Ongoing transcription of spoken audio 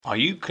Are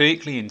you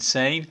clinically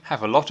insane,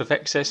 have a lot of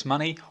excess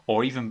money,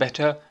 or even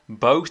better,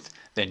 both?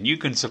 Then you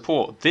can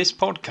support this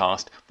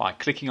podcast by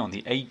clicking on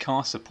the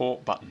Acast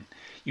support button.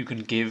 You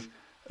can give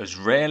as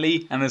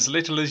rarely and as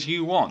little as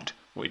you want,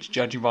 which,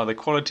 judging by the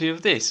quality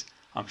of this,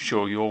 I'm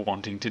sure you're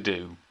wanting to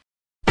do.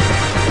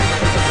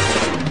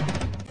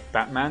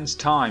 Batman's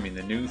time in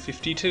the New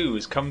 52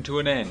 has come to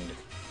an end.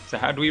 So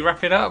how do we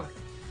wrap it up?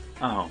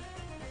 Oh,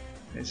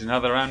 it's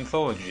another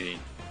anthology.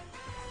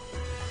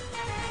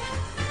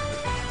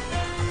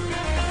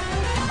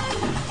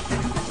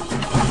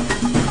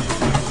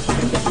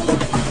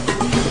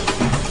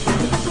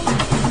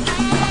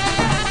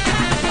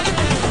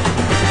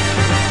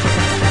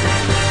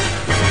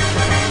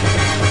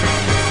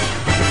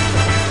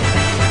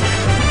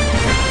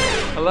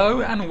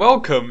 Hello and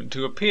welcome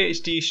to a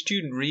PhD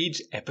Student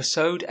Reads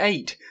Episode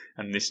 8,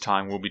 and this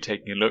time we'll be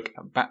taking a look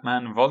at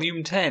Batman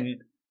Volume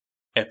 10,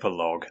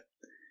 Epilogue.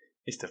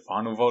 It's the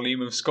final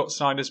volume of Scott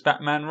Snyder's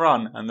Batman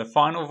run and the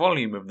final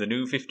volume of the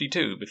New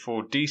 52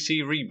 before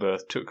DC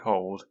Rebirth took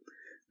hold.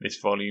 This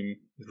volume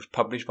was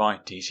published by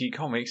DC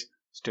Comics,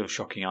 still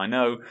shocking I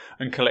know,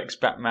 and collects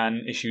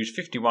Batman issues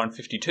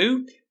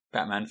 51-52,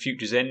 Batman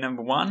Future's End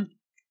number 1,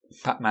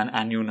 Batman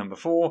Annual number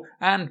 4,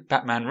 and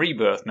Batman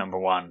Rebirth number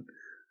 1.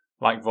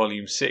 Like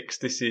Volume 6,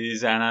 this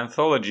is an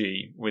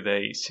anthology with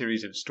a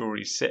series of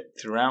stories set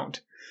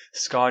throughout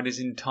Snyder's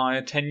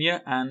entire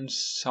tenure and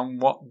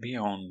somewhat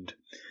beyond.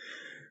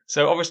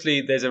 So obviously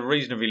there's a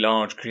reasonably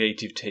large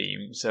creative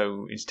team,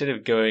 so instead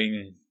of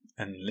going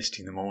and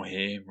listing them all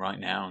here right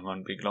now in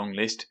one big long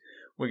list,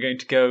 we're going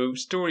to go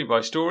story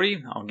by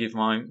story. I'll give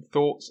my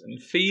thoughts and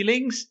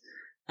feelings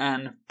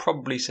and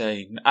probably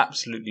say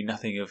absolutely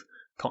nothing of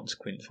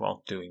consequence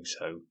while doing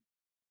so.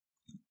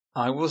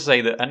 I will say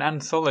that an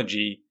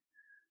anthology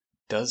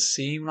does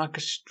seem like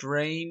a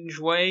strange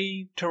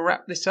way to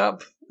wrap this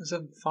up as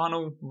a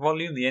final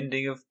volume, the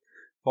ending of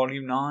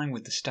Volume 9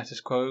 with the status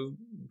quo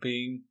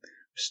being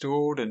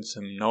restored and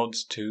some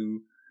nods to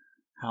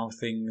how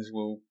things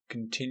will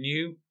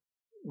continue.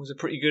 It was a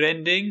pretty good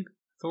ending,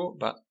 I thought,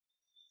 but,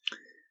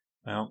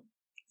 well,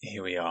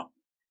 here we are.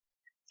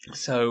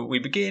 So we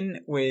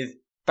begin with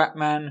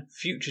Batman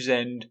Future's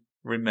End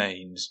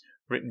Remains,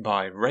 written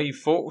by Ray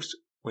Fawkes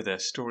with a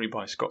story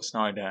by Scott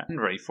Snyder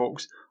and Ray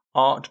Fawkes,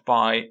 art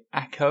by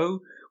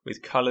Acko,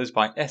 with colours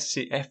by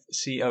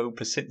FCO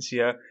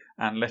Placencia,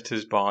 and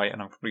letters by,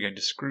 and I'm probably going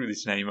to screw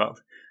this name up,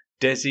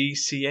 Desi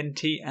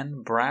Cienti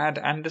and Brad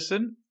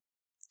Anderson.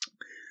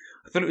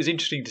 I thought it was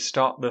interesting to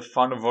start the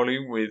final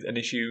volume with an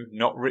issue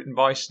not written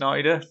by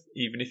Snyder,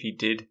 even if he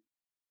did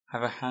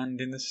have a hand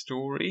in the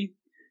story.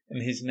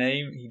 And his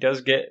name, he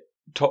does get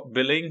top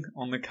billing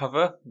on the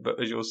cover,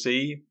 but as you'll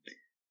see,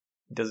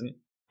 he doesn't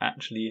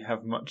actually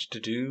have much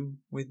to do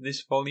with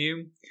this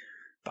volume.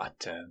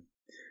 But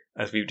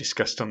as we've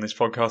discussed on this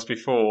podcast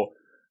before,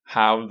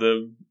 how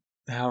the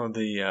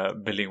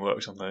billing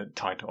works on the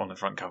title on the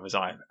front covers,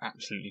 I have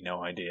absolutely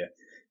no idea.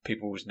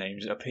 People's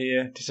names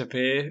appear,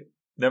 disappear,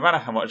 no matter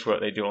how much work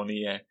they do on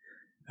the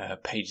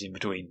pages in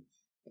between.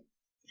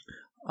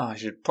 I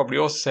should probably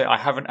also say I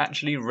haven't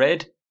actually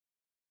read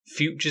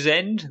Future's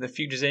End, the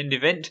Future's End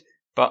event,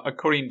 but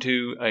according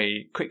to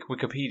a quick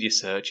Wikipedia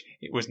search,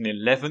 it was an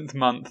 11th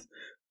month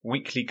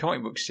weekly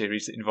comic book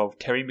series that involved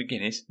Terry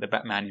McGinnis, the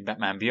Batman in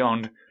Batman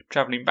Beyond,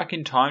 travelling back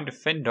in time to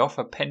fend off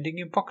a pending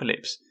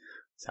apocalypse.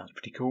 Sounds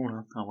pretty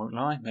cool, I won't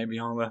lie. Maybe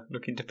I'll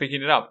look into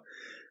picking it up.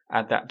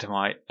 Add that to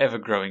my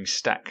ever-growing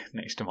stack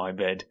next to my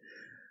bed.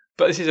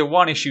 But this is a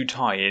one-issue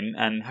tie-in,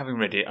 and having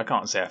read it, I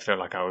can't say I feel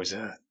like I was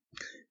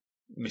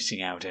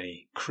missing out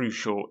any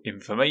crucial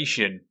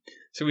information.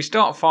 So we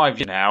start 5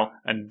 years now,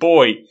 and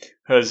boy,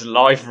 has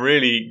life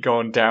really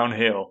gone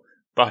downhill.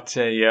 But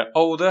a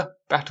older,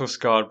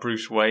 battle-scarred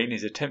Bruce Wayne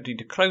is attempting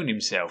to clone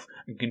himself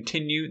and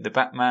continue the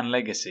Batman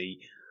legacy.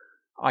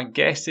 I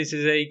guess this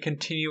is a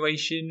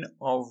continuation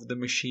of the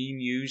machine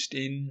used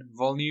in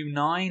Volume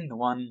 9, the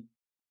one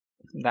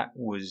that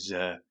was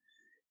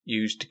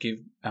used to give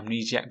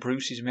amnesiac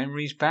Bruce his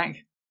memories back.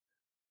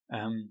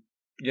 You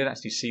don't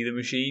actually see the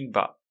machine,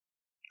 but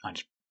I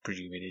just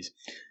presume it is.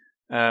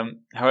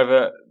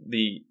 However,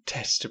 the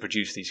tests to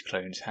produce these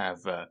clones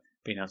have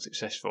been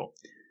unsuccessful.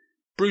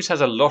 Bruce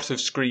has a lot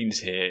of screens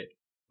here.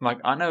 Like,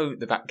 I know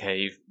the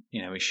Batcave,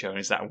 is shown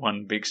as that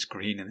one big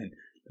screen and then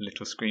the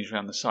little screens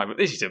around the side, but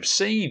this is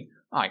obscene.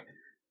 I'm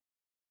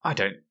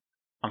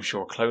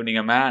sure cloning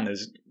a man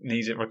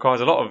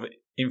requires a lot of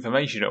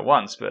information at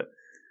once, but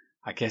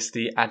I guess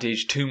the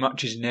adage too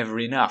much is never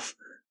enough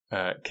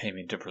came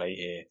into play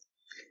here.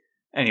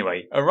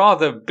 Anyway, a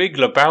rather Big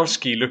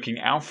Lebowski-looking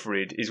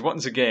Alfred is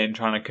once again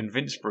trying to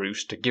convince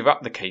Bruce to give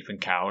up the cape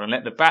and cowl and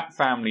let the Bat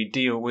family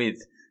deal with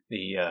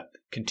the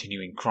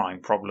continuing crime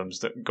problems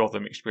that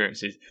Gotham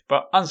experiences.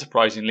 But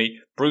unsurprisingly,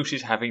 Bruce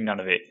is having none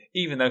of it,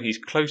 even though he's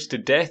close to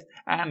death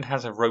and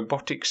has a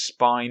robotic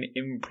spine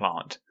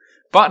implant.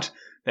 But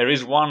there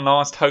is one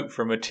last hope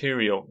for a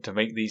material to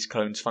make these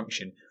clones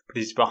function, but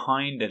it is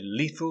behind a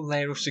lethal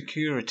layer of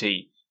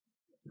security.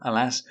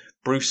 Alas,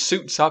 Bruce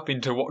suits up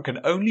into what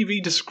can only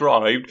be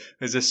described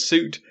as a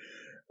suit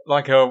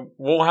like a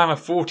Warhammer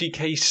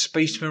 40k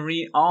Space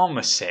Marine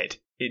armor set.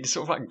 It's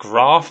sort of like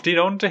grafted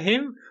onto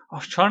him. I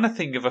was trying to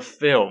think of a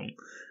film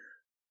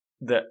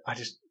that I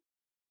just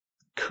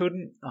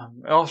couldn't.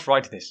 I was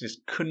writing this,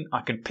 just couldn't.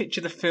 I can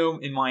picture the film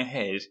in my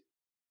head,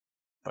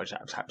 but I just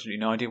have absolutely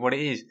no idea what it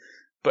is.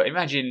 But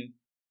imagine,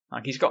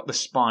 like, he's got the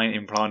spine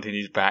implant in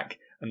his back,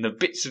 and the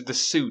bits of the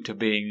suit are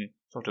being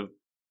sort of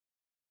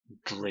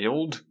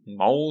drilled,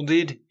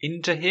 moulded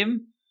into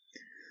him.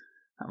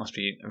 That must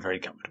be very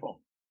comfortable.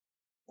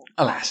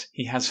 Alas,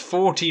 he has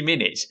 40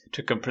 minutes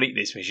to complete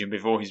this mission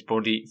before his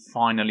body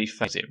finally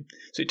fails him.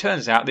 So it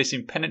turns out this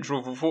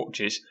impenetrable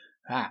fortress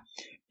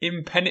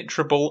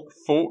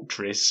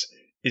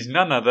is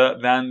none other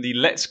than the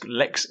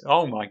Lex.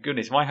 Oh my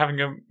goodness, am I having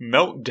a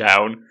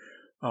meltdown?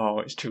 Oh,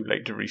 it's too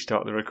late to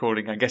restart the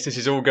recording. I guess this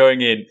is all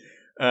going in.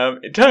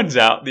 It turns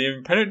out the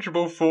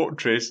impenetrable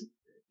fortress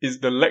is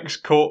the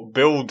LexCorp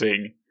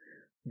building,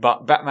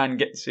 but Batman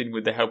gets in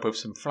with the help of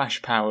some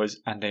flash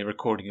powers and a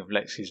recording of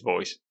Lex's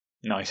voice.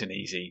 Nice and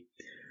easy.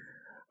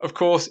 Of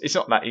course, it's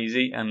not that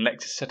easy, and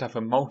Lex has set up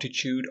a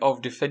multitude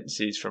of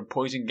defences, from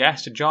poison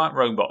gas to giant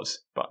robots.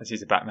 But this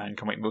is a Batman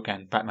comic book,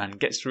 and Batman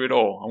gets through it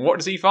all. And what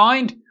does he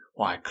find?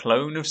 Why, a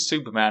clone of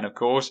Superman, of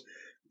course.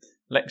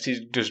 Lex's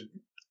just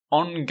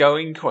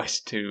ongoing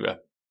quest to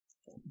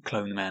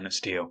clone the Man of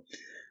Steel.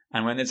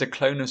 And when there's a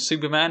clone of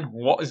Superman,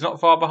 what is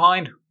not far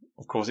behind?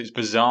 Of course, it's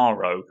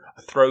Bizarro,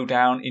 a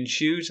throwdown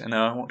ensues, and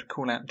I want to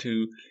call out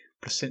to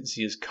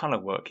Placencia's colour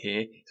work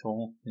here. It's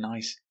all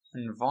nice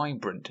and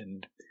vibrant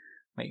and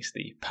makes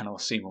the panel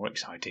seem more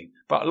exciting.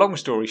 But long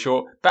story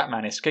short,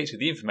 Batman escapes with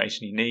the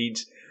information he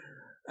needs,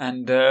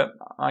 and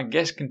I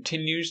guess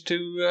continues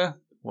to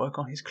work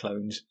on his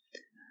clones.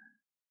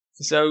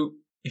 So,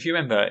 if you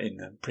remember in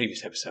the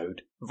previous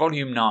episode,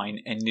 Volume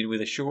 9 ended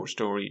with a short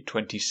story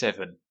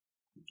 27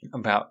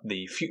 about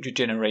the future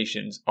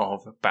generations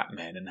of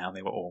Batman and how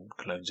they were all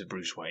clones of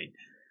Bruce Wayne.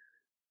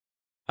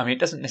 I mean, it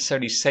doesn't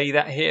necessarily say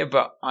that here,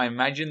 but I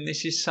imagine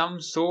this is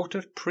some sort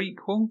of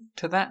prequel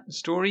to that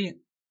story.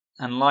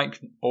 And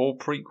like all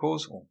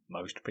prequels, or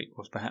most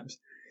prequels perhaps,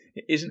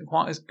 it isn't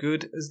quite as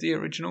good as the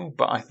original,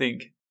 but I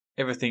think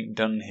everything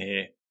done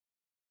here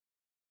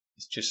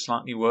is just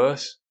slightly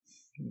worse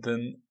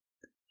than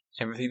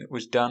everything that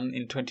was done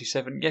in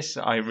 27. Yes,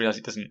 I realise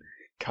it doesn't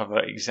cover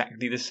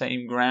exactly the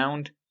same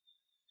ground.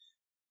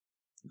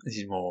 This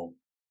is more,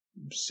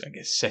 I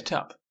guess, set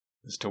up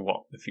as to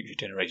what the future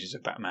generations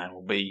of Batman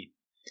will be.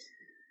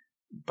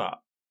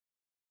 But,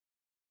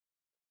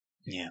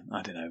 yeah,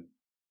 I don't know.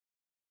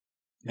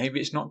 Maybe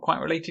it's not quite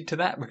related to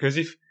that, because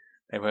if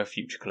there were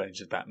future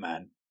clones of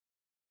Batman,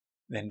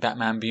 then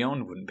Batman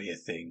Beyond wouldn't be a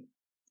thing.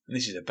 And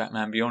this is a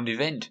Batman Beyond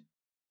event.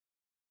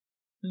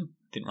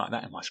 Didn't write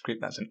that in my script.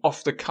 That's an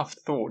off-the-cuff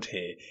thought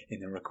here in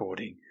the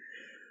recording.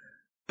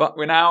 But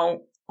we're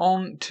now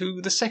on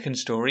to the second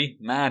story,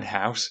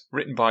 Madhouse,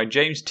 written by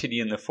James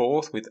Tynion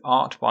IV, with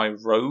art by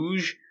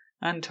Roge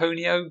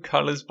Antonio,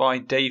 colours by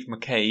Dave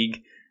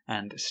McCaig,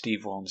 and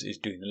Steve Wands is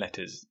doing the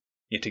letters.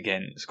 Yet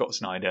again, Scott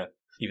Snyder,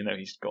 even though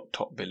he's got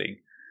top billing,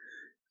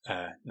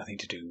 nothing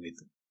to do with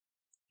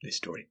this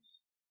story.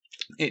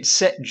 It's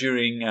set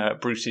during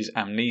Bruce's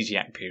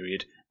amnesiac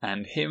period,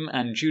 and him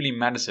and Julie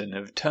Madison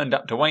have turned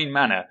up to Wayne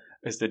Manor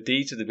as the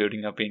deeds of the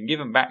building have been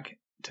given back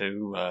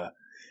to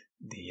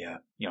the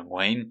young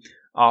Wayne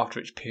after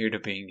its period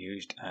of being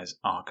used as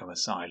Arkham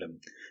Asylum.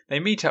 They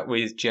meet up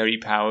with Jerry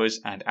Powers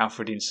and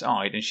Alfred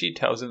inside, and she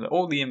tells them that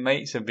all the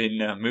inmates have been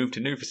moved to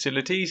new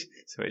facilities,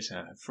 so it's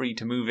free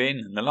to move in,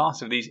 and the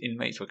last of these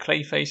inmates were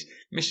Clayface,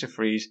 Mr.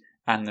 Freeze,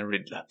 and the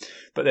Riddler.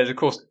 But there's, of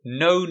course,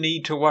 no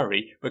need to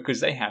worry, because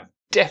they have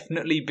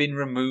definitely been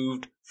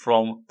removed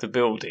from the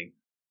building.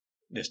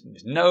 There's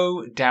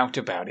no doubt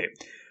about it.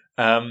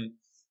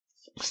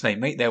 So they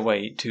make their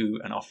way to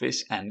an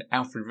office, and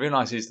Alfred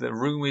realises the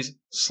room is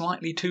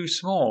slightly too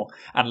small.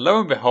 And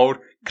lo and behold,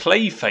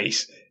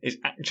 Clayface is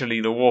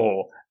actually the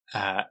wall.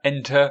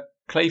 Enter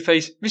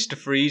Clayface, Mr.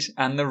 Freeze,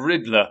 and the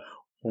Riddler.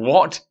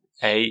 What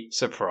a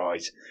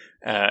surprise.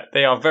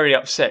 They are very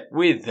upset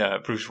with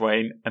Bruce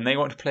Wayne, and they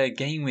want to play a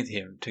game with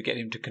him to get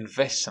him to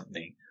confess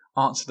something.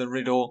 Answer the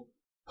riddle,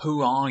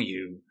 who are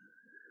you?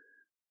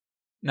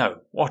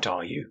 No, what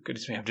are you?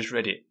 Goodness me, I've just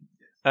read it.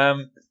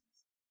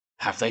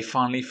 Have they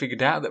finally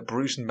figured out that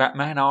Bruce and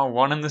Batman are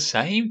one and the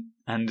same?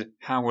 And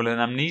how will an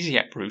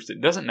amnesiac Bruce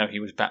that doesn't know he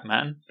was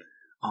Batman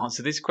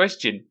answer this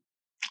question?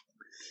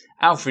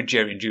 Alfred,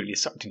 Jerry and Julie are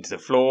sucked into the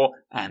floor,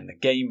 and the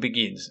game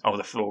begins. Oh,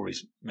 the floor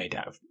is made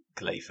out of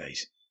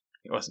Clayface.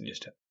 It wasn't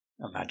just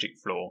a magic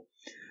floor.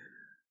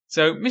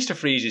 So Mr.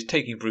 Freeze is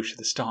taking Bruce to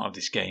the start of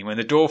this game when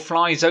the door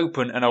flies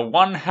open and a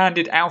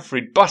one-handed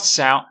Alfred busts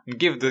out and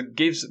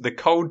gives the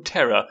cold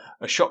terror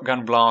a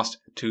shotgun blast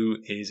to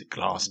his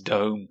glass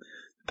dome.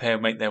 The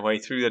pair make their way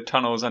through the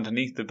tunnels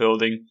underneath the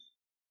building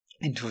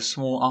into a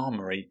small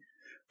armoury.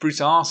 Bruce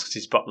asks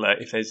his butler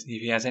if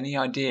he has any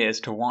idea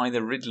as to why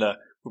the Riddler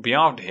would be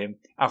after him.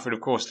 Alfred,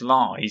 of course,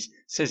 lies,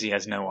 says he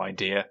has no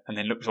idea, and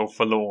then looks all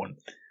forlorn.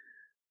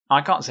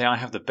 I can't say I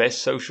have the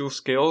best social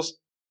skills,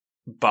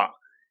 but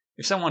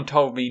if someone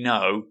told me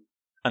no,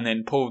 and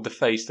then pulled the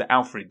face that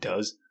Alfred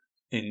does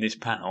in this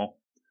panel,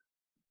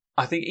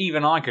 I think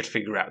even I could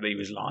figure out that he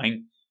was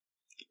lying.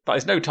 But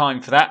there's no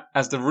time for that,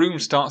 as the room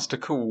starts to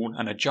cool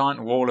and a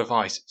giant wall of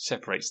ice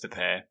separates the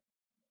pair.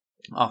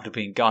 After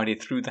being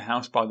guided through the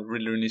house by the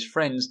Riddler and his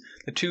friends,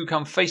 the two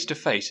come face to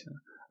face,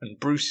 and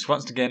Bruce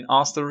once again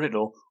asks the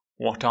riddle,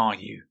 "What are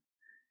you?"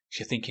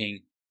 You're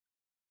thinking,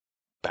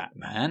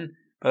 Batman?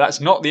 But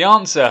that's not the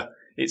answer.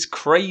 It's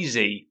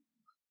crazy.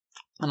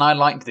 And I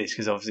liked this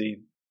because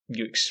obviously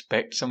you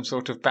expect some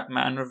sort of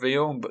Batman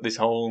reveal, but this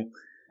whole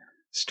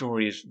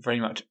story is very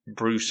much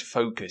Bruce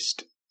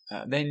focused.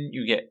 Then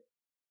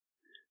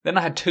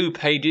I had 2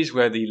 pages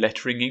where the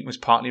lettering ink was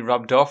partly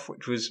rubbed off,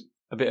 which was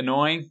a bit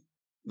annoying.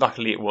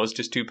 Luckily it was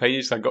just 2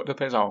 pages, so I got to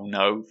page, oh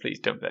no, please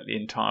don't let the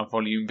entire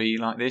volume be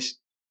like this.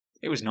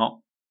 It was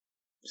not.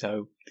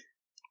 So,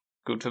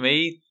 good for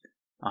me.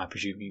 I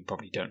presume you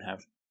probably don't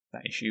have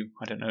that issue.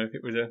 I don't know if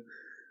it was a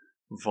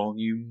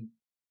volume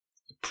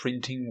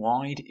printing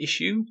wide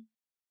issue.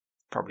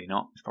 Probably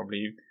not. It's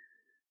probably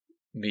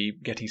me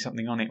getting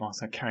something on it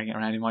whilst I'm carrying it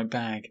around in my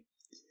bag.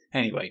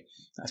 Anyway,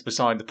 that's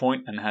beside the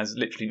point and has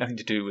literally nothing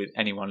to do with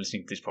anyone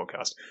listening to this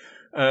podcast.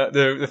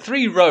 The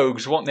 3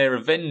 rogues want their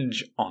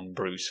revenge on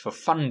Bruce for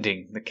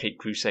funding the Caped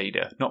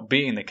Crusader, not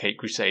being the Caped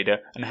Crusader,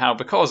 and how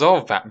because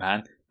of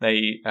Batman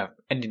they have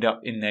ended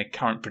up in their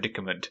current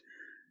predicament,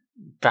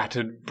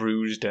 battered,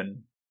 bruised,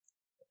 and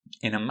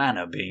in a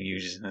manner being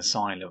used as an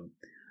asylum.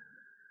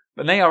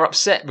 But they are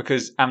upset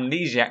because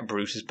amnesiac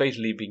Bruce has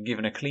basically been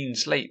given a clean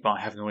slate by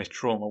having all his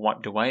trauma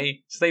wiped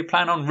away, so they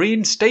plan on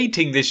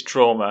reinstating this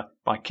trauma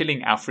by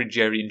killing Alfred,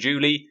 Jerry and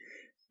Julie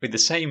with the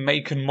same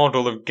make and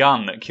model of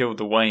gun that killed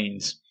the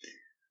Waynes.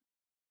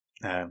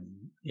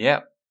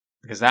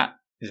 Because that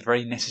is a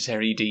very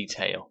necessary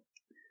detail.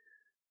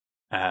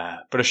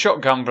 But a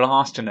shotgun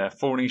blast and a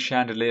falling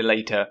chandelier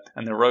later,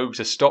 and the rogues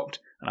are stopped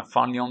and are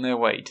finally on their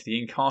way to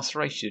the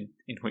incarceration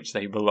in which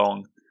they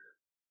belong.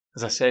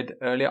 As I said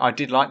earlier, I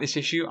did like this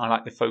issue. I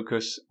like the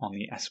focus on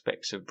the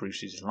aspects of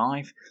Bruce's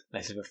life,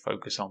 less of a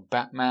focus on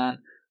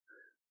Batman.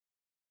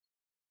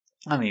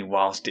 I mean,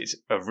 whilst it's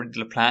a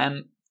Riddler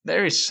plan,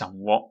 there is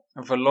somewhat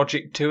of a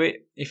logic to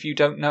it if you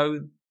don't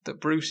know that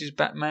Bruce is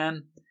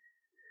Batman.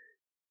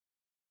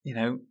 You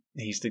know,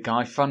 he's the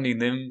guy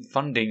funding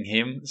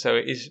him, so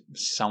it is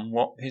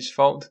somewhat his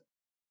fault.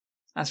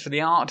 As for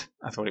the art,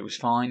 I thought it was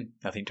fine,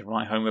 nothing to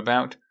write home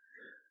about.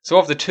 So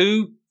of the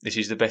 2, this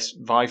is the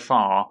best by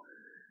far.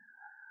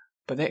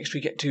 But next we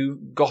get to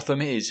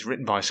Gotham Is,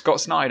 written by Scott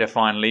Snyder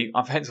finally,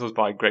 pencils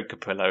by Greg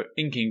Capullo,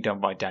 inking done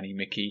by Danny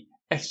Mickey,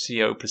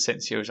 FCO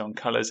Placencio is on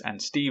colours,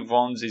 and Steve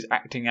Wands is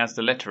acting as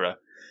the letterer.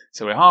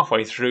 So we're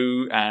halfway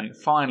through, and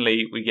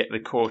finally we get the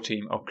core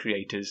team of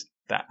creators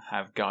that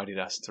have guided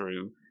us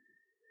through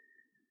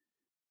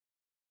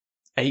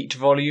 8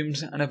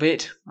 volumes and a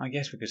bit, I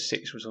guess, because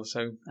 6 was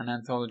also an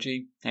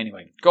anthology.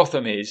 Anyway,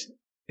 Gotham Is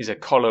a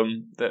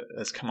column that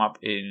has come up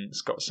in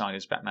Scott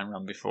Snyder's Batman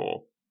run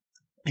before.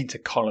 It's a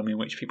column in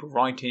which people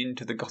write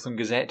into the Gotham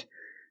Gazette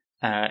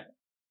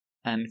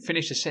and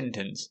finish a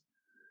sentence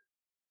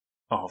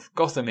of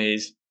Gotham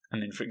is,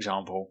 and then for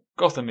example,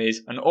 Gotham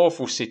is an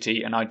awful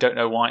city and I don't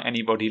know why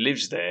anybody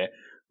lives there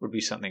would be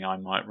something I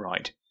might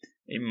write.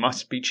 It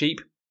must be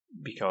cheap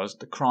because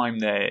the crime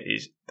there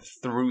is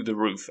through the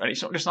roof. And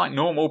it's not just like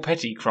normal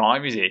petty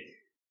crime, is it?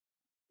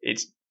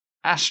 It's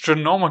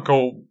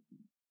astronomical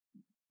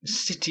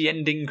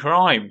city-ending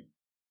crime.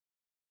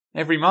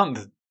 Every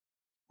month.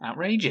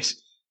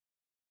 Outrageous.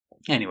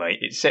 Anyway,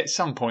 it's set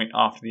some point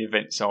after the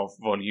events of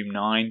Volume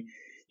 9.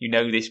 You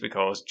know this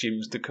because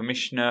Jim's the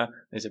Commissioner.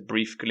 There's a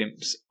brief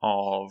glimpse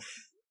of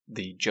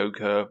the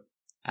Joker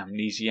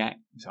amnesiac.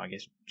 So I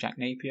guess Jack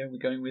Napier, we're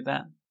going with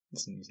that.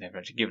 He's never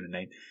actually given a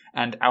name.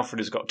 And Alfred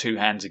has got 2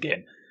 hands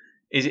again.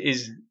 Is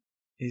it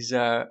his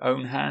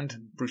own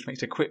hand? Bruce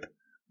makes a quip.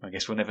 I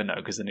guess we'll never know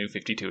because the New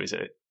 52 is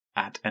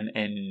at an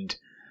end.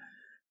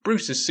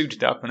 Bruce is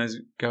suited up and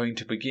is going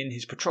to begin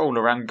his patrol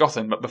around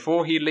Gotham, but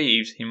before he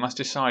leaves, he must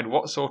decide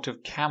what sort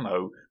of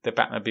camo the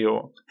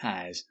Batmobile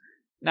has.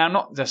 Now,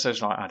 not just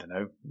as like, I don't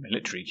know,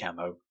 military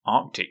camo,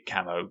 Arctic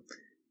camo.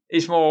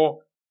 It's more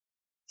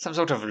some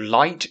sort of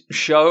light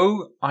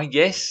show, I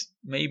guess,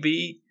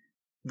 maybe,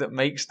 that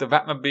makes the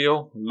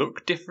Batmobile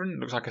look different.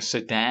 Looks like a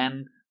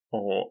sedan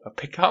or a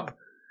pickup.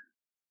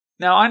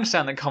 Now, I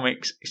understand that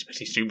comics,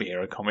 especially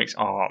superhero comics,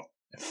 are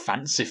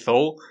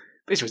fanciful.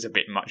 This was a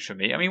bit much for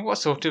me. I mean, what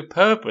sort of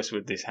purpose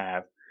would this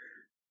have?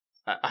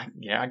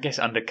 I guess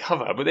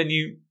undercover. But then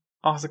you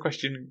ask the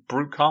question,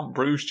 can't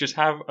Bruce just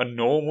have a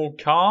normal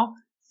car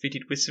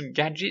fitted with some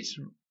gadgets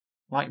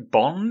like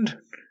Bond?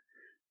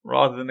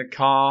 Rather than a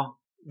car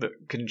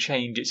that can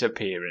change its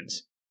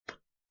appearance?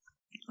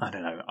 I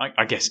don't know.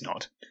 I guess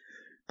not.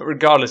 But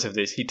regardless of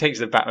this, he takes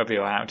the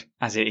Batmobile out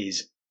as it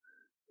is.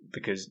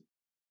 Because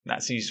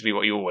that seems to be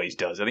what he always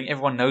does. I think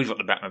everyone knows what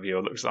the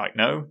Batmobile looks like,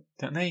 no?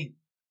 Don't they?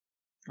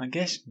 I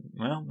guess,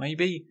 well,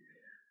 maybe.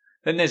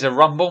 Then there's a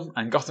rumble,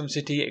 and Gotham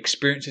City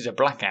experiences a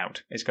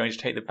blackout. It's going to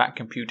take the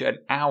Batcomputer an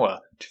hour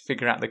to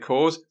figure out the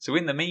cause, so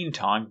in the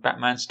meantime,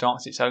 Batman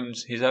starts his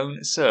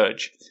own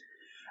search.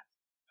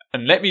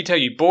 And let me tell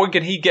you, boy,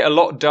 can he get a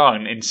lot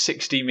done in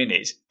 60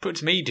 minutes.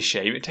 Puts me to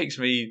shame. It takes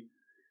me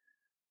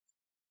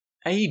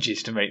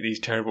ages to make these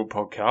terrible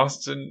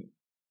podcasts, and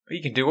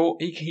he can do all.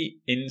 He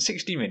in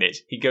 60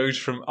 minutes, he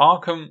goes to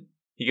Arkham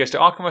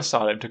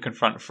Asylum to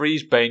confront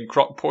Freeze, Bane,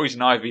 Croc,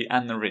 Poison Ivy,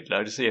 and the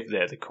Riddler to see if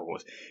they're the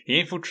cause.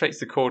 He infiltrates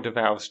the Court of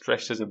Owls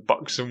dressed as a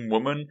buxom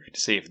woman to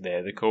see if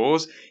they're the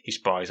cause. He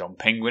spies on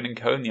Penguin and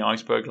Co. in the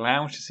Iceberg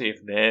Lounge to see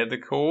if they're the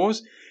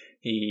cause.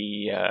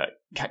 He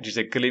catches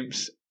a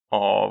glimpse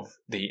of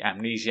the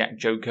amnesiac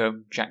Joker,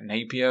 Jack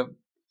Napier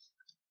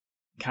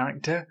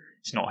character.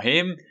 It's not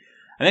him.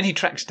 And then he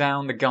tracks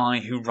down the guy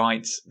who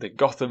writes the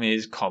Gotham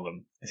Is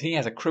column, as he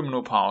has a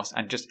criminal past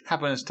and just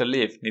happens to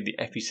live near the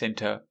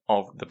epicenter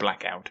of the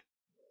blackout.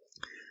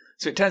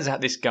 So it turns out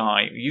this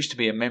guy used to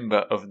be a member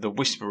of the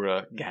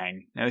Whisperer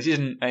gang. Now, this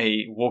isn't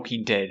a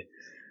Walking Dead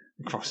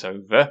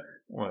crossover.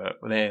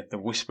 They're the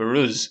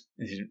Whisperers.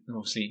 This is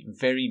obviously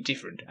very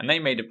different. And they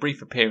made a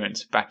brief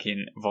appearance back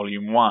in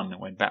Volume 1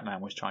 when Batman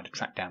was trying to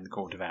track down the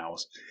Court of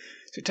Owls.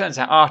 So it turns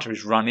out after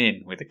his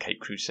run-in with the Caped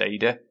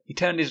Crusader, he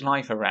turned his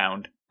life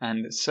around,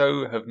 and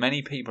so have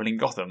many people in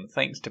Gotham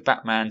thanks to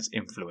Batman's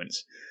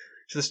influence.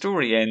 So the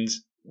story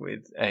ends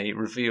with a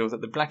reveal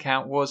that the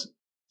blackout was,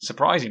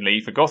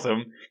 surprisingly for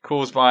Gotham,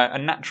 caused by a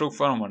natural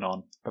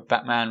phenomenon, but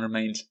Batman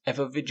remains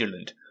ever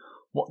vigilant,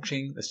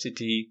 watching the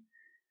city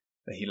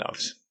that he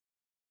loves.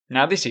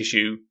 Now, this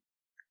issue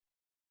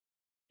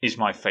is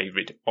my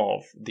favourite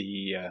of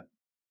the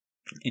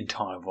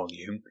entire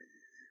volume.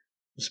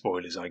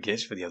 Spoilers, I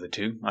guess, for the other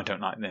two. I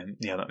don't like them.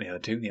 The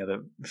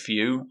other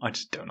few, I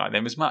just don't like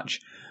them as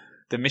much.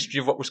 The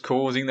mystery of what was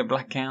causing the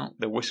blackout,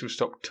 the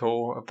whistle-stop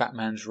tour of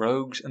Batman's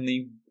rogues, and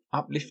the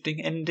uplifting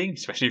ending,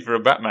 especially for a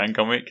Batman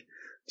comic.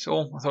 I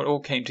thought it all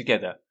came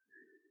together.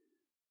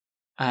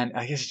 And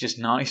I guess it's just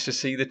nice to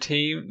see the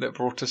team that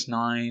brought us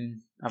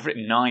 9. I've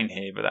written 9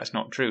 here, but that's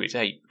not true. It's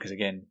 8, because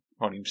again,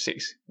 Volume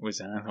 6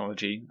 was an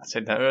anthology. I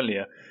said that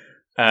earlier.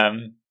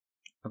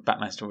 Of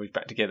Batman stories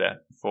back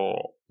together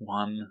for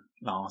one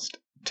last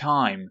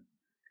time.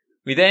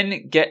 We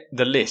then get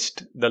The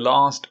List, the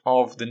last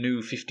of the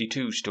new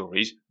 52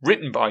 stories,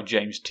 written by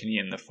James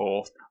Tynion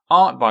IV,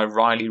 art by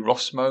Riley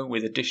Rossmo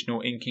with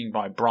additional inking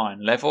by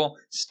Brian Level,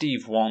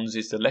 Steve Wands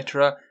is the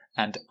letterer,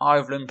 and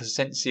Ivan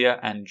Placencia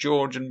and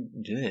Jordan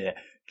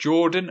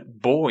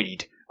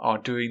Boyd are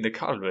doing the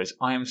colours.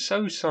 I am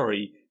so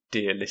sorry,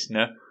 dear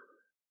listener.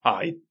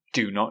 I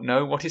do not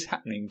know what is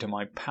happening to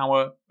my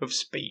power of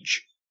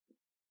speech.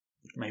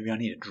 Maybe I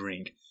need a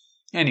drink.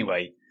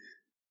 Anyway,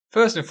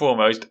 first and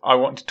foremost, I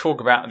want to talk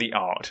about the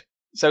art.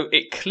 So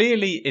it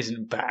clearly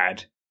isn't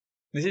bad.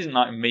 This isn't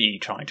like me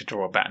trying to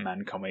draw a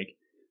Batman comic,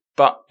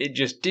 but it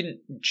just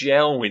didn't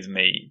gel with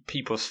me.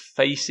 People's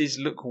faces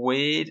look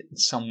weird,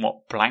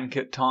 somewhat blank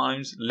at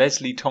times.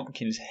 Leslie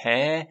Tompkins'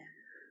 hair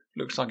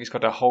looks like it's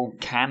got a whole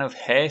can of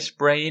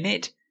hairspray in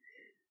it.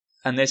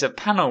 And there's a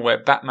panel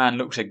where Batman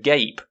looks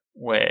agape,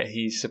 where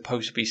he's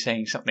supposed to be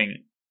saying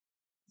something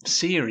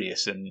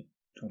serious and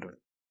sort of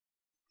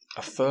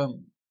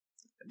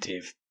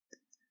affirmative.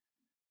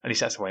 At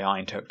least that's the way I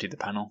interpreted the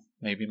panel.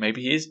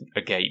 Maybe he is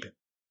agape,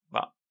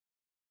 but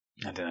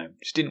I don't know.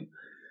 Just didn't.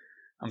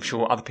 I'm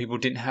sure other people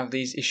didn't have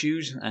these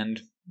issues,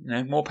 and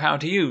more power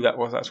to you.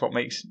 That's what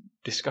makes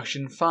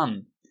discussion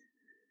fun.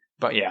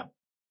 But yeah,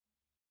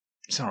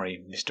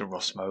 sorry, Mr.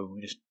 Rossmo,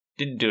 just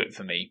didn't do it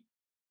for me.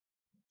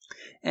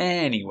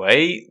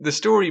 Anyway, the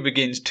story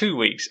begins 2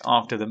 weeks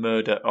after the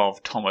murder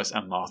of Thomas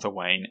and Martha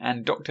Wayne,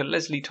 and Dr.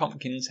 Leslie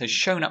Tompkins has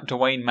shown up to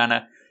Wayne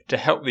Manor to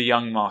help the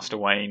young Master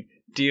Wayne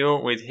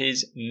deal with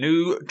his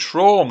new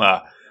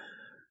trauma.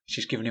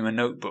 She's given him a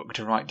notebook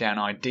to write down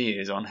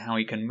ideas on how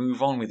he can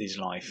move on with his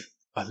life.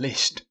 A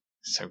list,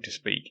 so to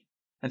speak.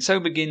 And so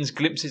begins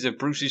glimpses of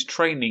Bruce's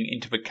training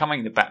into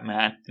becoming the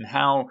Batman and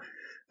how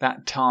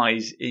that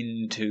ties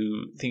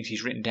into things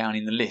he's written down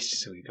in the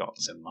list. So we've got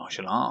some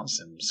martial arts,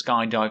 some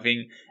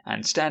skydiving,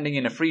 and standing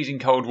in a freezing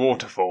cold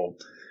waterfall.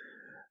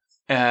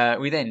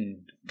 We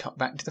then cut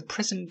back to the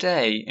present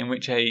day, in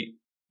which a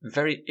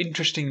very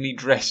interestingly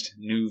dressed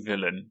new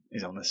villain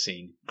is on the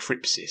scene,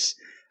 Crypsis,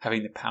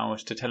 having the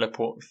powers to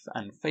teleport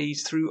and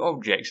phase through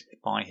objects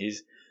by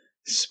his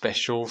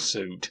special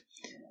suit.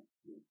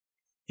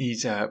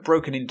 He's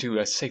broken into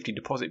a safety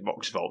deposit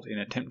box vault in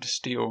an attempt to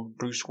steal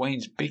Bruce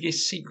Wayne's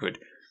biggest secret,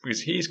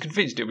 because he is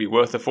convinced it will be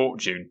worth a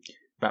fortune.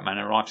 Batman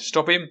arrives to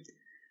stop him,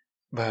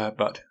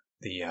 but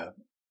the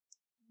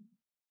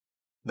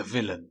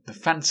villain, the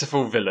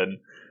fanciful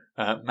villain,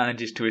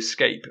 manages to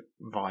escape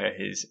via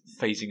his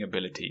phasing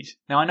abilities.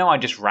 Now, I know I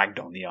just ragged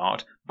on the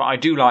art, but I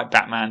do like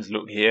Batman's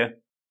look here.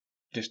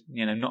 Just,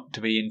 not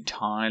to be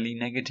entirely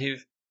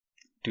negative.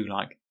 Do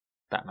like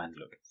Batman's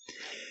look.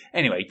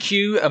 Anyway,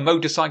 cue a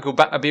motorcycle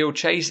Batmobile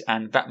chase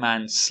and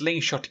Batman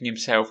slingshotting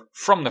himself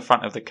from the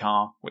front of the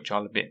car, which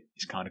I'll admit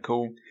is kind of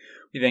cool.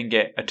 We then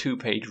get a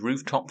 2-page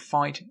rooftop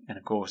fight, and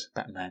of course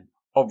Batman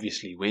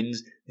obviously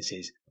wins. This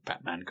is a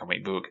Batman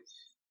comic book.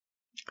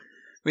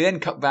 We then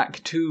cut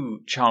back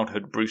to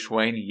childhood Bruce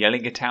Wayne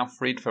yelling at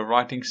Alfred for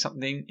writing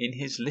something in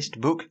his list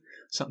book.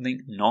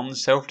 something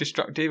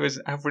non-self-destructive, as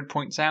Alfred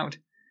points out.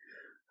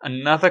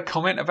 Another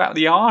comment about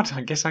the art,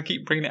 I guess I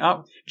keep bringing it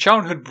up.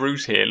 Childhood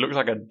Bruce here looks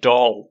like a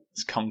doll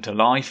that's come to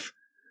life.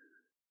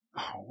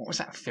 Oh, what was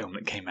that film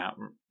that came out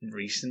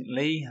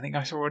recently? I think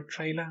I saw a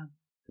trailer.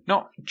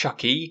 Not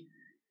Chucky,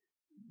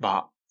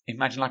 but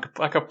imagine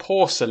like a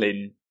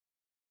porcelain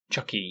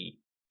Chucky.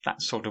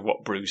 That's sort of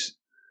what Bruce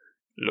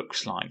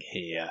looks like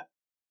here.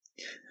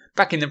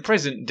 Back in the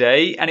present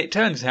day, and it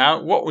turns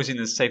out what was in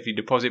the safety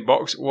deposit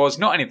box was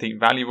not anything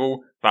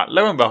valuable, but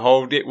lo and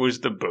behold, it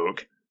was the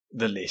book,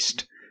 The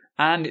List.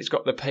 And it's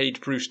got the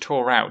page Bruce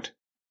tore out,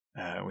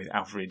 with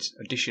Alfred's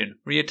addition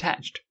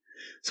reattached.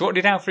 So what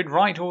did Alfred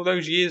write all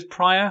those years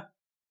prior?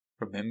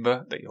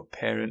 Remember that your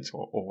parents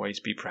will always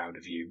be proud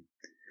of you.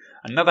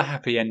 Another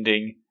happy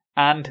ending,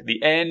 and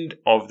the end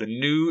of the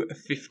New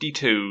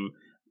 52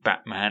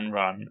 Batman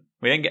run.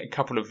 We then get a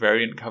couple of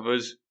variant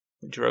covers,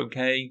 which are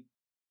okay.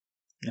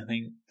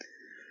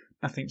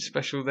 Nothing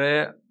special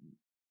there.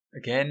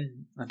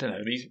 Again, I don't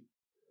know, these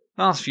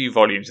last few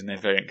volumes and their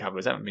variant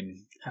covers haven't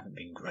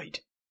been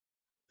great.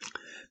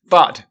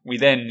 But we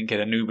then get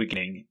a new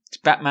beginning. It's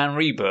Batman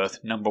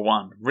Rebirth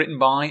 #1, written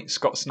by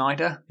Scott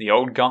Snyder, the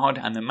old guard,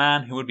 and the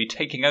man who would be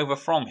taking over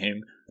from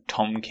him,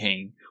 Tom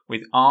King,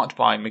 with art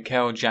by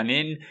Mikel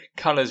Janin,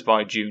 colours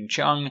by June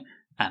Chung,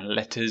 and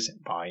letters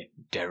by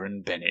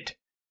Darren Bennett.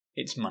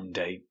 It's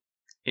Monday.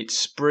 It's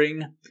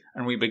spring,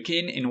 and we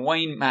begin in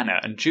Wayne Manor,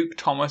 and Duke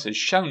Thomas has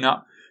shown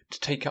up to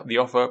take up the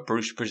offer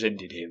Bruce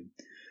presented him.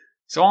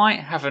 So I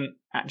haven't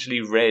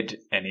actually read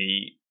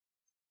any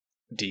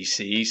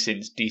DC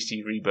since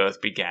DC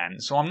Rebirth began,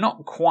 so I'm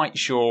not quite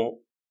sure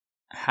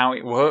how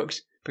it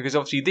works, because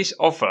obviously this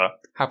offer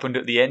happened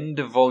at the end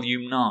of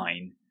Volume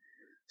 9.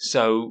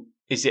 So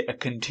is it a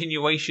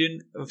continuation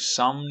of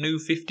some New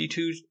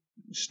 52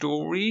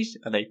 stories?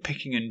 Are they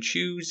picking and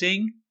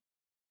choosing?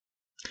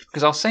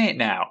 Because I'll say it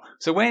now.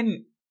 So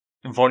when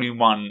Volume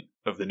 1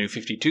 of the New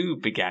 52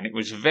 began, it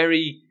was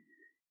very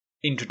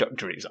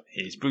introductory. It's like,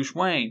 here's Bruce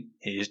Wayne,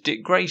 here's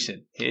Dick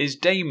Grayson, here's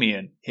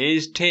Damian,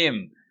 here's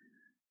Tim,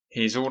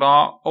 here's all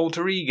our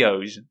alter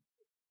egos.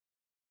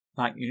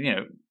 Like,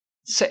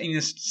 setting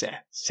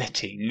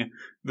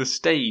the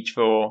stage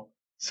for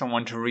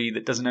someone to read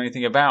that doesn't know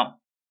anything about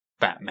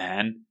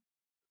Batman.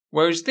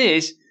 Whereas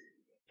this,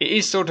 it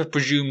is sort of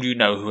presumed you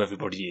know who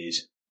everybody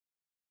is.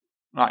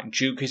 Like,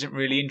 Duke isn't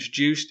really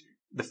introduced.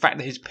 The fact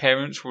that his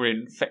parents were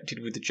infected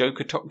with the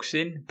Joker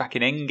toxin back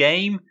in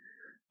Endgame,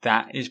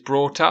 that is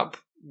brought up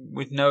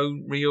with no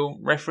real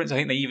reference. I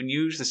think they even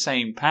use the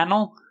same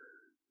panel.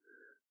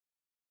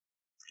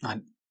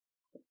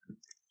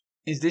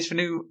 Is this for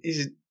new?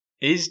 Is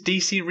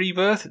DC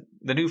Rebirth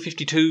the New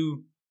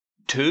 52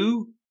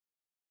 2?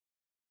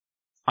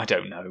 I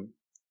don't know.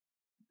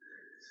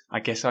 I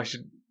guess I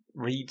should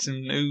read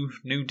some new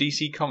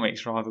DC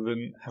comics rather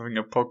than having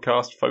a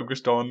podcast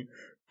focused on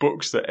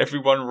books that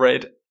everyone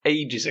read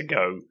ages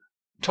ago.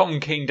 Tom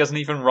King doesn't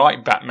even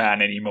write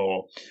Batman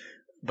anymore.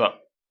 But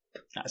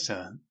that's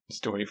a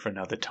story for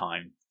another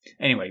time.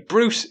 Anyway,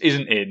 Bruce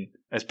isn't in,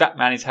 as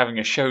Batman is having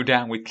a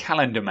showdown with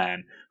Calendar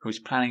Man, who is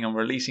planning on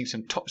releasing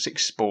some toxic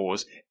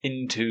spores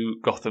into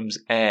Gotham's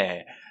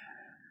air.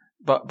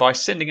 But by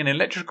sending an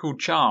electrical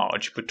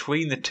charge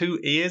between the two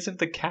ears of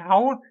the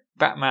cow,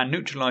 Batman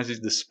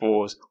neutralizes the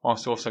spores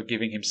whilst also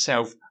giving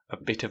himself a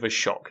bit of a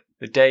shock.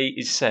 The day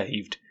is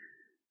saved.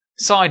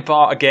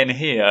 Sidebar again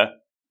here.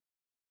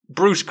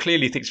 Bruce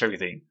clearly thinks of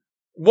everything.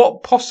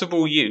 What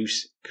possible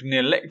use could an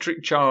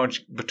electric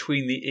charge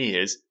between the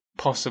ears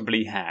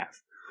possibly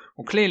have?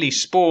 Well, clearly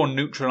spore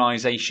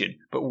neutralization,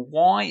 but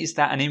why is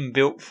that an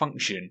inbuilt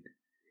function?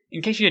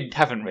 In case you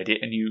haven't read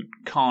it and you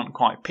can't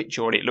quite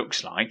picture what it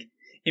looks like,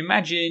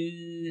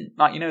 imagine,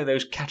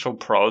 those cattle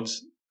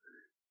prods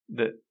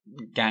that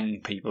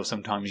gang people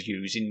sometimes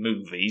use in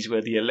movies,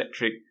 where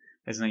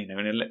there's an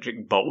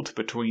electric bolt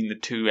between the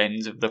two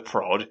ends of the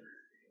prod.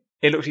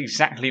 It looks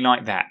exactly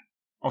like that.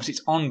 Obviously,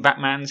 it's on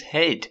Batman's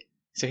head,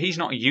 so he's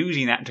not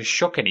using that to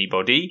shock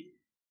anybody,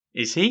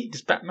 is he?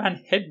 Does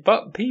Batman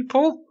headbutt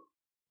people?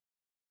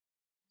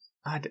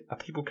 Are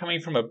people coming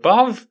from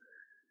above?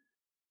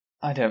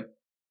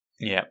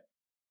 Yeah.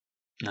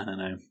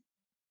 No.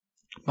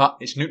 But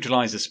it's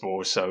neutralised the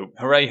spores, so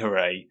hooray,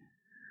 hooray.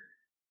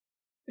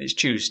 It's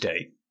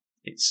Tuesday.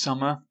 It's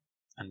summer,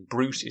 and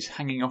Bruce is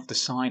hanging off the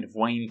side of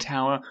Wayne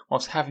Tower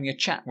whilst having a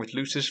chat with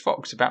Lucius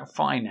Fox about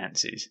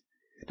finances.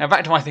 Now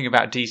back to my thing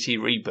about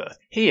DC Rebirth.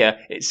 Here,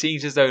 it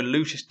seems as though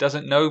Lucius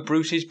doesn't know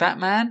Bruce is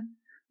Batman.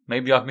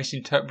 Maybe I've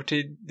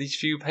misinterpreted these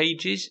few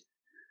pages.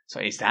 So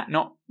is that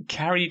not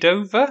carried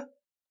over?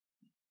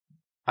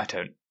 I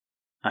don't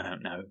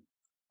know.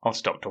 I'll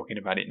stop talking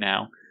about it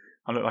now.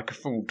 I look like a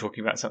fool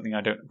talking about something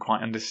I don't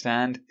quite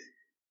understand.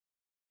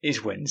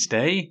 It's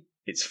Wednesday.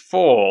 It's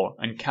 4,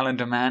 and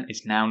Calendar Man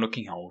is now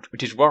looking old,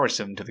 which is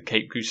worrisome to the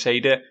Cape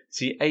Crusader, as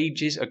he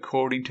ages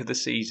according to the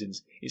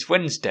seasons. It's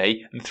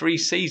Wednesday, and 3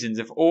 seasons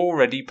have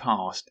already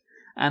passed,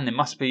 and there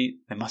must be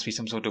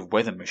some sort of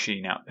weather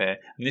machine out there,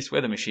 and this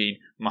weather machine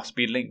must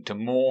be linked to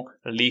more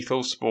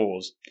lethal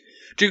spores.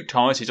 Duke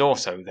Thomas is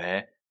also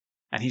there,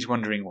 And he's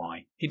wondering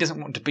why. He doesn't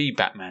want to be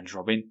Batman's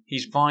Robin.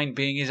 He's fine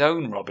being his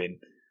own Robin.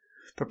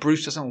 But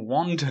Bruce doesn't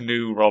want a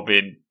new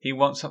Robin. He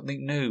wants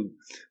something new.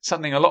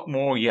 Something a lot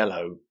more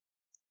yellow.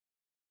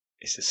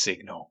 It's a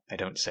signal. They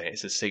don't say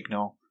it's a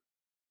signal.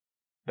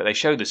 But they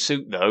show the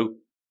suit, though.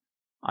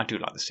 I do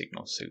like the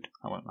signal suit,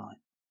 I won't lie.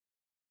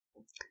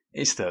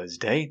 It's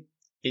Thursday.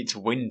 It's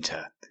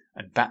winter.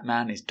 And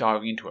Batman is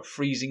diving into a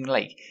freezing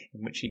lake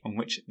in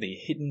which the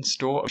hidden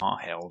stores are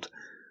held.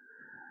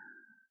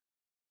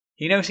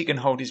 He knows he can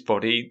hold his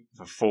body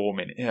for 4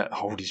 minutes.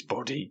 Hold his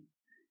body.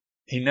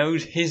 He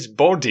knows his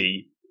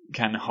body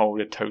can hold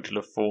a total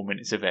of 4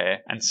 minutes of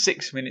air, and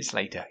 6 minutes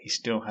later he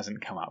still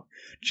hasn't come up.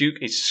 Duke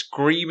is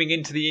screaming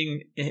into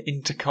the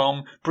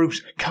intercom,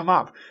 "Bruce, come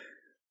up!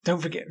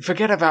 Don't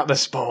forget about the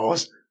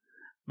spores!"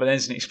 But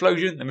there's an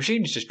explosion, the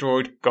machine is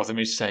destroyed, Gotham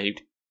is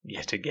saved,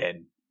 yet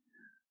again.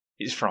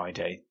 It's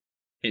Friday.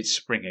 It's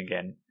spring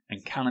again,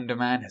 and Calendar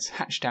Man has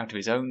hatched out of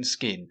his own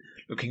skin,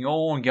 looking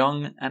all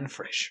young and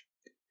fresh.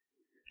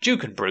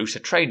 Duke and Bruce are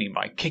training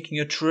by kicking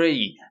a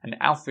tree, and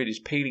Alfred is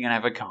peeling an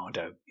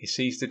avocado. He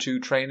sees the two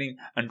training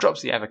and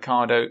drops the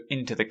avocado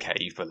into the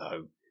cave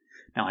below.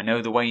 Now, I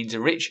know the Waynes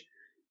are rich,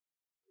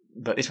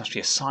 but this must be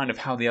a sign of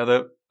how the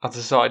other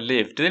side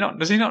live.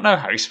 Does he not know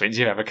how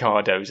expensive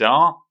avocados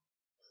are?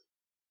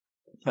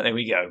 But there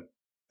we go.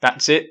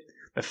 That's it.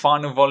 The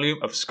final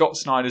volume of Scott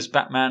Snyder's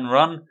Batman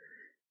run,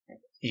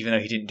 even though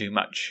he didn't do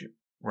much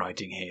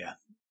writing here.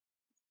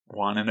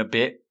 One and a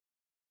bit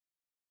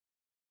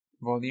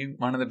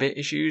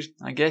issues,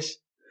 I guess.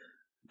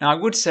 Now, I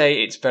would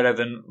say it's better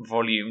than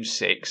Volume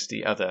 6,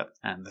 the other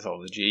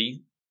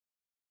anthology.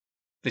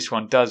 This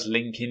one does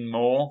link in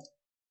more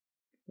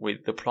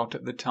with the plot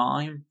at the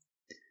time.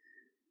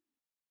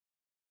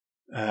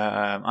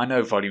 I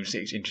know Volume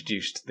 6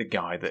 introduced the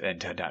guy that then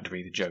turned out to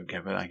be the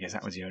Joker, but I guess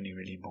that was the only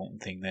really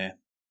important thing there.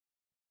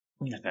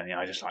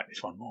 I just like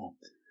this one more.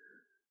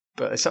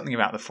 But there's something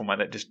about the format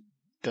that just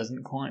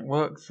doesn't quite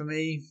work for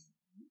me.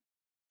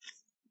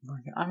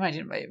 I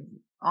imagine,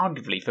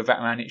 arguably for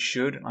Batman it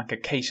should, like a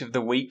case of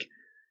the week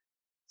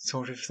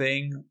sort of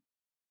thing.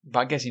 But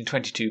I guess in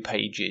 22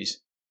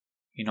 pages,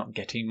 you're not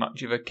getting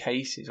much of a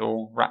case. It's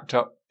all wrapped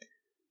up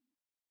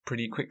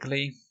pretty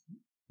quickly.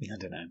 I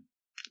don't know.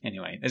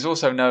 Anyway, there's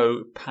also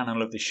no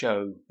panel of the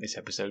show this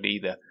episode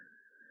either.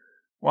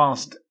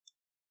 Whilst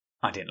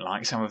I didn't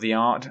like some of the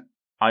art,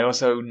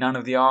 none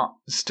of the art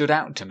stood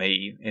out to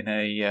me in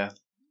a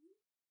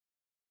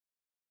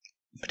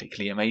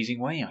particularly amazing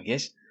way, I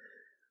guess.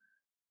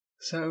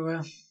 So,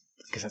 I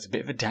guess that's a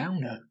bit of a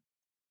downer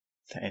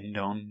to end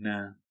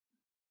on.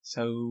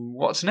 So,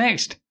 what's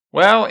next?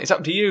 Well, it's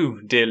up to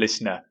you, dear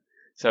listener.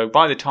 So,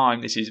 by the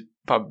time this is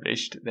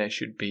published, there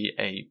should be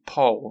a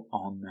poll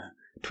on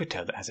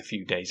Twitter that has a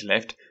few days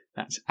left.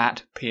 That's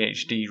at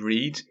PhD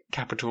Reads,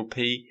 capital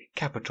P,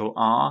 capital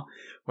R,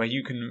 where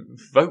you can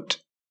vote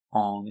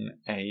on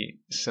a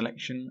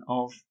selection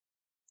of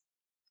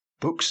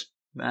books.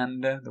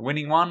 And the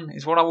winning one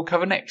is what I will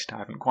cover next. I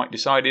haven't quite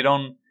decided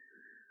on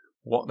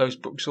what those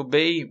books will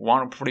be.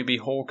 One will probably be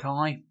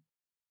Hawkeye,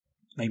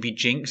 maybe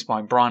Jinx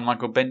by Brian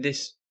Michael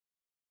Bendis,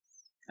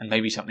 and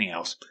maybe something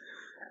else.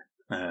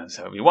 So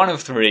it'll be one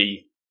of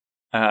three.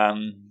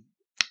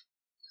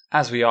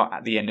 As we are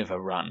at the end of a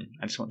run,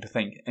 I just want to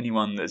thank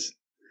anyone that's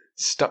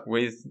stuck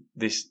with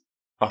this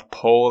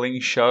appalling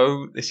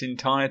show this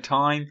entire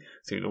time,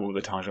 through all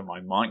the times when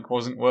my mic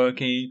wasn't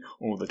working,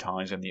 all the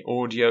times when the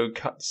audio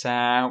cuts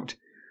out,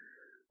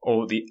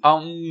 all the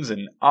ums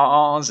and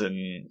ahs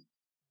and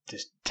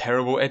just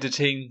terrible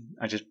editing.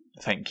 I just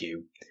thank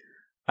you.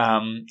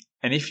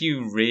 And if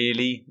you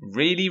really,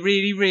 really,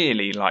 really,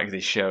 really like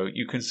this show,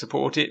 you can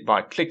support it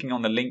by clicking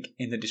on the link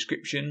in the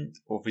description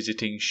or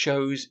visiting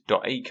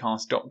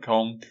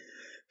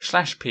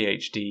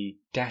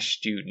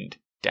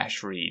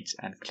shows.acast.com/phd-student-reads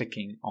and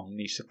clicking on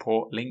the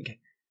support link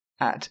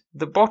at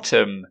the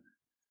bottom.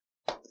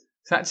 So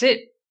that's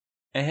it.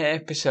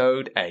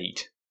 Episode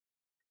 8.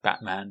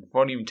 Batman,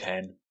 Volume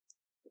 10.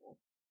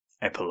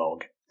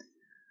 Epilogue.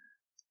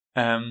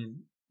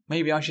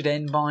 Maybe I should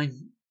end by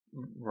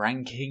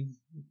ranking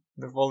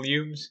the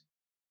volumes.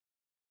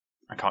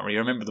 I can't really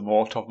remember them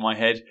all off the top of my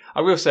head. I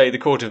will say The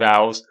Court of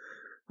Owls,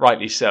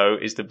 rightly so,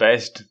 is the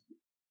best.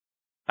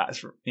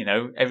 That's,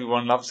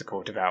 everyone loves The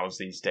Court of Owls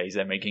these days.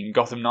 They're making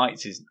Gotham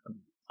Knights is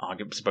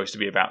arguably supposed to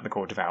be about The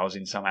Court of Owls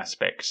in some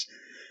aspects.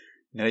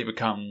 They were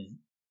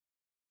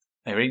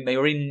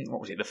in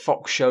what was it, the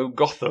Fox show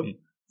Gotham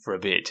for a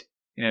bit.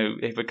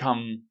 They've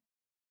become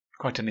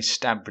quite an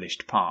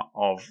established part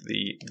of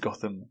the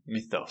Gotham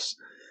mythos.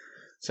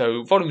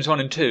 So volumes 1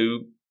 and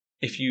 2,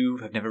 if you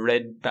have never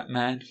read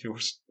Batman, if you're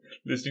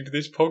listening to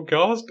this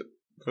podcast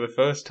for the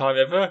first time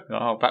ever,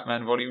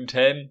 Batman Volume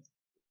 10,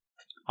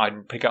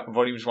 I'd pick up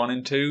volumes 1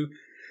 and 2,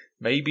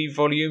 maybe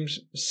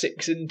volumes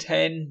 6 and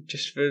 10,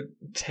 just for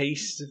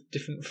tastes of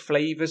different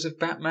flavours of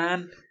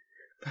Batman,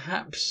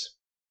 perhaps.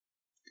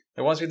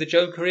 The ones with the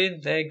Joker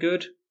in, they're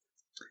good.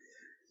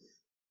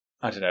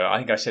 I don't know, I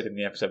think I said in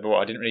the episode before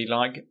I didn't really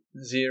like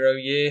Zero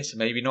Year, so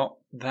maybe not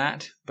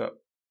that,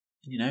 but,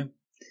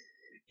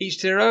 each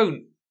to their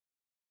own.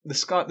 The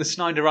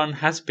Snyder run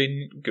has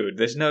been good.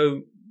 There's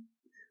no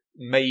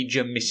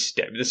major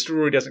misstep. The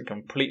story doesn't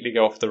completely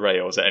go off the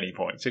rails at any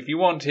point. So if you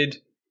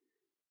wanted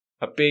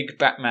a big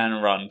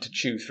Batman run to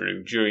chew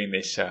through during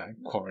this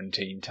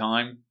quarantine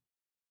time,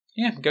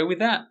 yeah, go with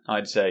that,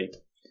 I'd say.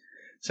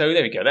 So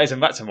there we go.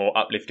 That's a more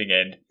uplifting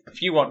end.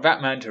 If you want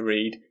Batman to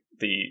read,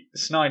 the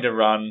Snyder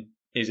run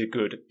is a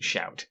good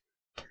shout.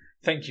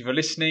 Thank you for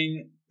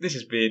listening. This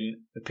has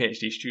been the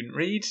PhD Student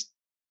Reads.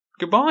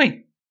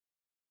 Goodbye.